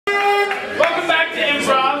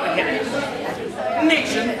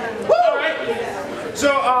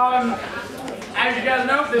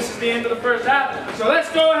up. This is the end of the first half. So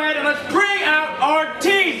let's go ahead and let's bring out our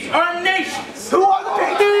teams, our nations. Who are the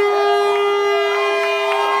teams?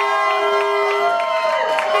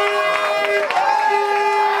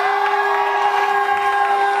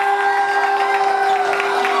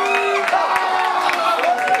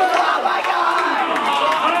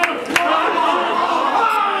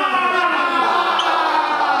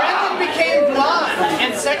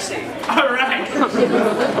 All right.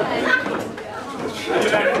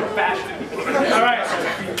 All right.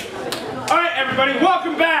 All right, everybody,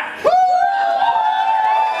 welcome back. All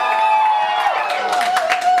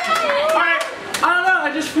right. I don't know.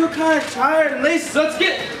 I just feel kind of tired and lazy. So let's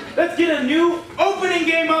get a new opening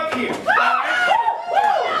game up here. All right.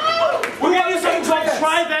 We're gonna do something called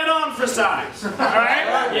try that on for size. All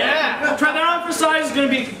right. Yeah. Try that on for size is gonna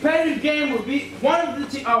be a competitive game. Will be one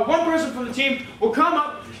person from the team will come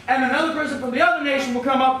up. And another person from the other nation will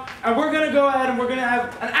come up, and we're going to go ahead and we're going to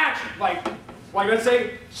have an action, like let's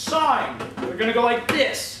say, sawing. We're going to go like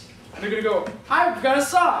this. And they're going to go, I've got a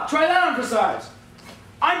saw. Try that on for size.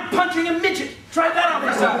 I'm punching a midget. Try that on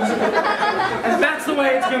for size. And that's the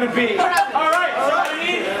way it's going to be. All right, so I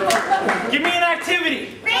need, give me an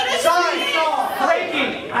activity.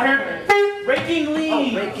 Raking. I heard raking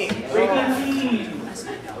leaves. Raking leaves.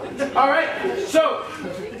 All right, so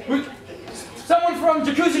someone from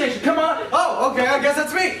Jacuzzi Nation, come on. Oh, okay, I guess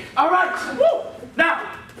that's me. All right. Woo.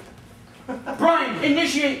 Now, Bryan,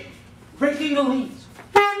 initiate raking the leaves.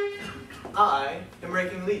 I am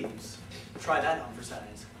raking leaves. Try that on for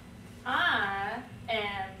size. I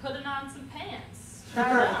am putting on some pants.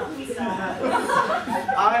 Try that on for size.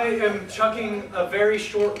 I am chucking a very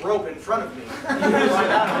short rope in front of me. Try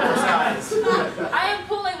that on for size. I am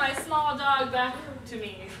pulling my small dog back to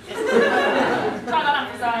me. Try that on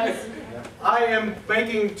for size. I am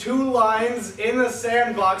making 2 lines in a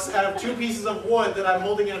sandbox out of 2 pieces of wood that I'm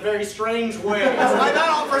holding in a very strange way. Try that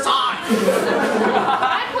on for size!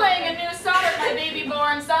 I'm playing a new song with my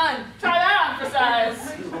baby-born son. Try that on for size.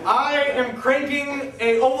 I am cranking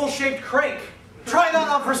a oval-shaped crank. Try that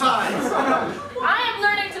on for size! I am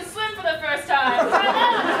learning to swim for the first time. Try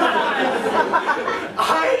that on for size.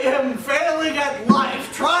 I am failing at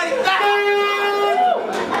life. Try that!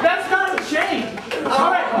 That's not a change.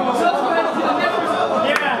 All right, so let's go ahead and do the next one.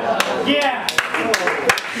 Yeah.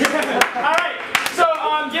 All right, so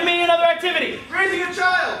give me another activity. Raising a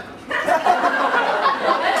child.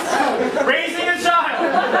 Raising a child.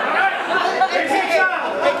 All right, raising a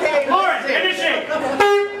child. Lauren, initiate.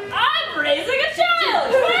 I'm raising a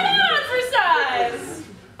child. Try that on for size.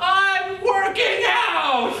 I'm working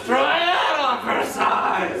out. Try that on for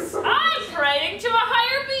size. I'm praying to a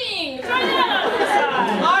higher being. Try that on for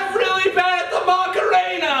size. I'm really bad at the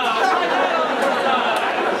Macarena. Try that on for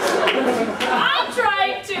size. I'm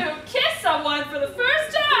trying to kiss someone for the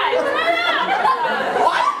first time. Try that on for size.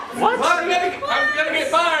 What? I'm gonna get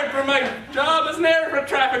fired for my job as an air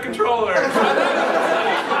traffic controller. Try that on for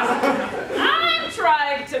size. I'm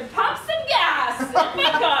trying to pump some gas in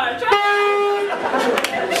my car. Try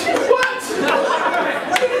that. What?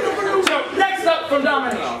 So next up from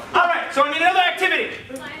DomiNation. All right, so I need another activity.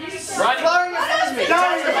 Throwing a frisbee.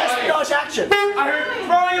 Action. I heard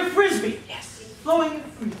throwing a frisbee. Yes. Throwing a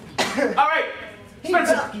frisbee. All right,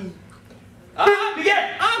 Spencer. Begin.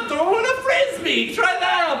 I'm throwing a frisbee. Try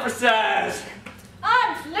that on for size.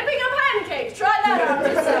 I'm flipping a pancake. Try that on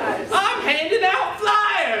for size. I'm handing out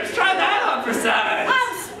flyers. Try that on for size.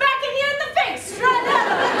 I'm smacking you in the face. Try that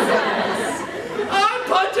on for size. I'm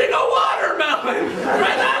punching a watermelon.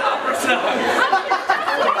 Try that on for size.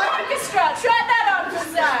 I'm an orchestra. Try that on for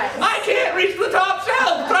size. I can't reach the top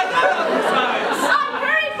shelf. Try that on for size. I'm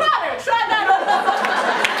Harry Potter. Try that on for size.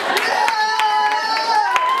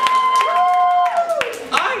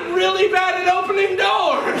 I'm really bad at opening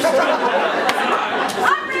doors. Try that on for size.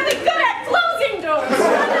 I'm really good at closing doors.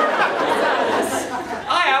 Try that on for size.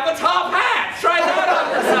 I have a top hat. Try that on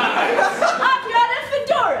for size. I've got a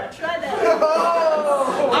fedora. Try that.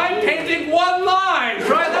 I'm painting 1 line.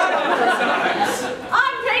 Try that on for size.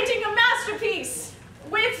 I'm painting a masterpiece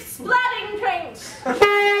with splatting paint.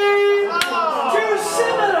 Too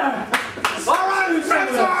similar. All right,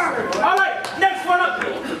 Spencer. All right, next one up.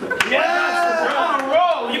 Yeah, we're on a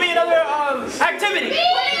roll. Give me another activity.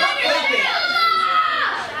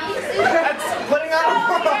 That's putting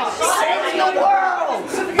on a saving the world.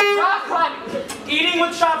 Eating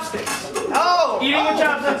with chopsticks. Oh. Eating with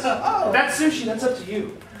chopsticks. That's sushi. That's up to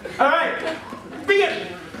you. All right, begin.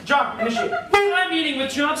 John, initiate. I'm eating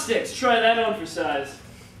with chopsticks. Try that on for size.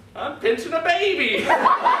 I'm pinching a baby. I'm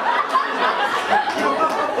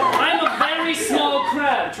a very small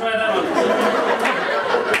crab. Try that on for size.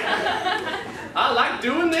 I like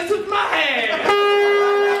doing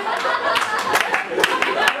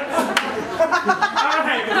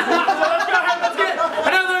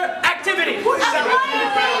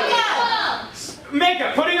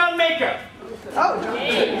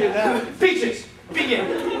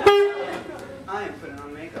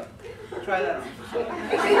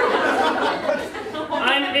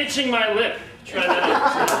itching my lip. Try that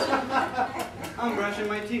out. I'm brushing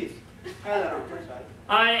my teeth. Try that on for size.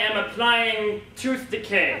 I am applying tooth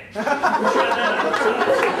decay. Try that out.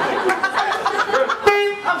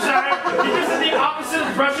 I'm sorry. This is the opposite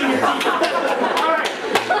of brushing your teeth. All right.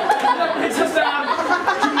 It's just to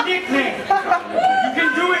nickname. You can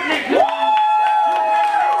do it, nickname.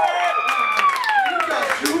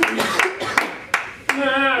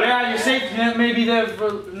 Yeah, you're safe. Maybe they're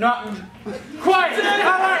not. Quiet.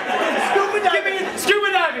 All right. Scuba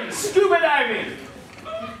diving. Scuba diving.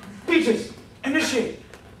 Beaches. Initiate.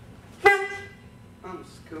 I'm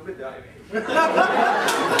scuba diving.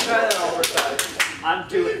 I'm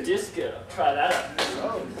doing disco. Try that out.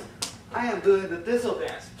 Oh. I am doing the thistle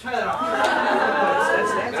dance. Try that on.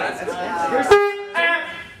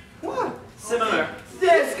 What? Similar.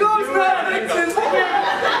 Disco's not it's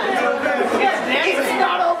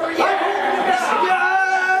not over yet.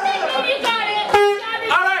 You got it.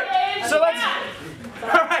 All right. So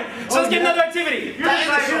let's get another activity.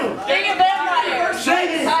 Being a vampire.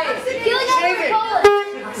 Shake it.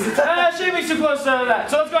 Shaving's too close to that.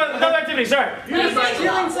 So let's go on another activity. Sorry.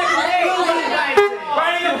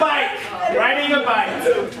 Riding a bike. Riding a bike.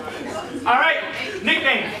 All right.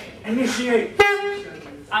 Nickname. Initiate.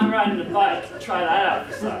 I'm riding a bike. Try that out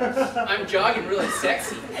for size. I'm jogging really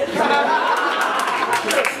sexy.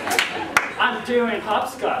 I'm doing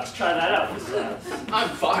hopscotch. Try that out for size. I'm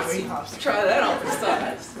foxy. Try that on for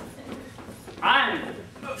size. I'm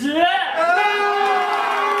dead.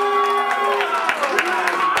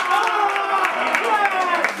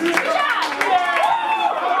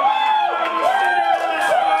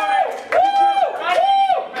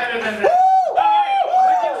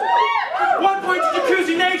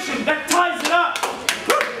 Jacuzzi Nation, that ties it up.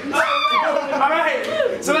 All right,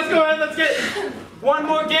 so let's go ahead. Let's get one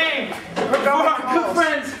more game for our good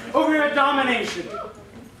friends over here at DomiNation.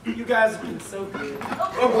 You guys have been so good.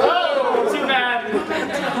 Oh, too bad.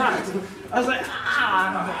 I was like,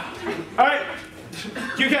 ah. All right,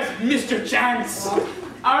 you guys missed your chance.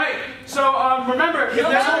 All right, so remember, if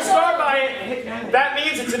there's no star by it, that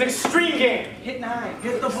means it's an extreme game. Hit 9.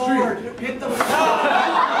 Hit the board. Hit the board.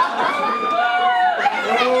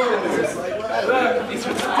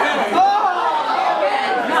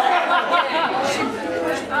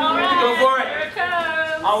 All right. Go for it. Here it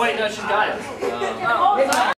comes. Oh wait, no, she's got it.